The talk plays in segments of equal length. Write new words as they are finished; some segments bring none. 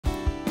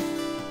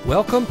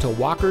Welcome to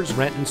Walker's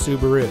Renton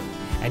Subaru,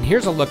 and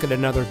here's a look at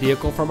another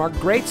vehicle from our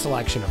great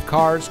selection of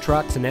cars,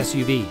 trucks, and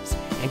SUVs,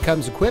 and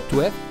comes equipped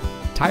with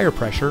tire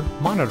pressure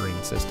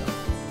monitoring system,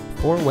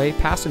 4-way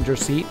passenger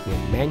seat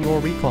with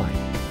manual recline,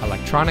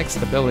 electronic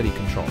stability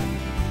control,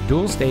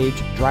 dual stage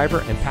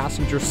driver and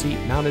passenger seat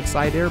mounted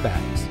side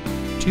airbags,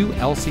 2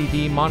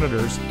 LCD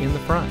monitors in the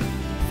front,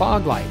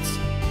 fog lights,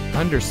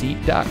 under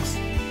seat ducts,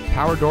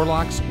 power door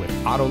locks with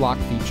auto lock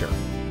feature,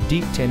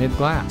 deep tinted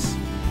glass,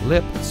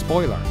 lip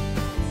spoiler.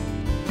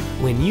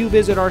 When you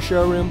visit our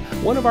showroom,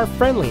 one of our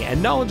friendly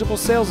and knowledgeable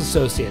sales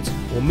associates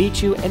will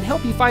meet you and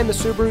help you find the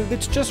Subaru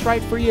that's just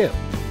right for you.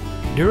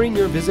 During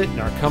your visit in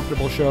our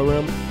comfortable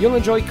showroom, you'll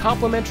enjoy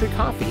complimentary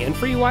coffee and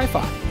free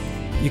Wi-Fi.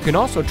 You can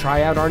also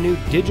try out our new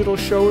digital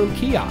showroom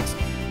kiosk,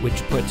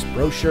 which puts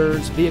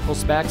brochures, vehicle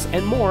specs,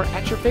 and more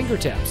at your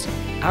fingertips.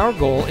 Our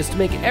goal is to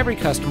make every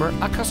customer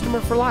a customer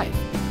for life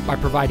by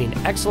providing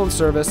excellent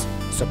service,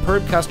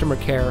 superb customer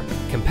care,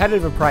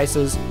 competitive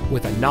prices,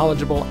 with a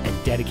knowledgeable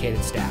and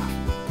dedicated staff.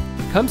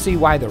 Come see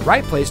why the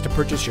right place to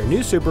purchase your new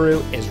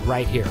Subaru is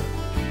right here.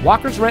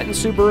 Walker's Renton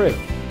Subaru.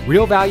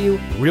 Real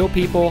value, real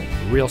people,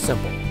 real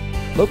simple.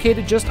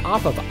 Located just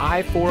off of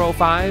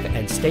I-405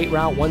 and State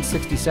Route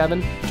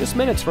 167, just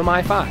minutes from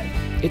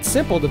I-5. It's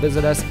simple to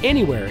visit us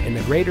anywhere in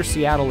the greater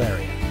Seattle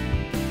area.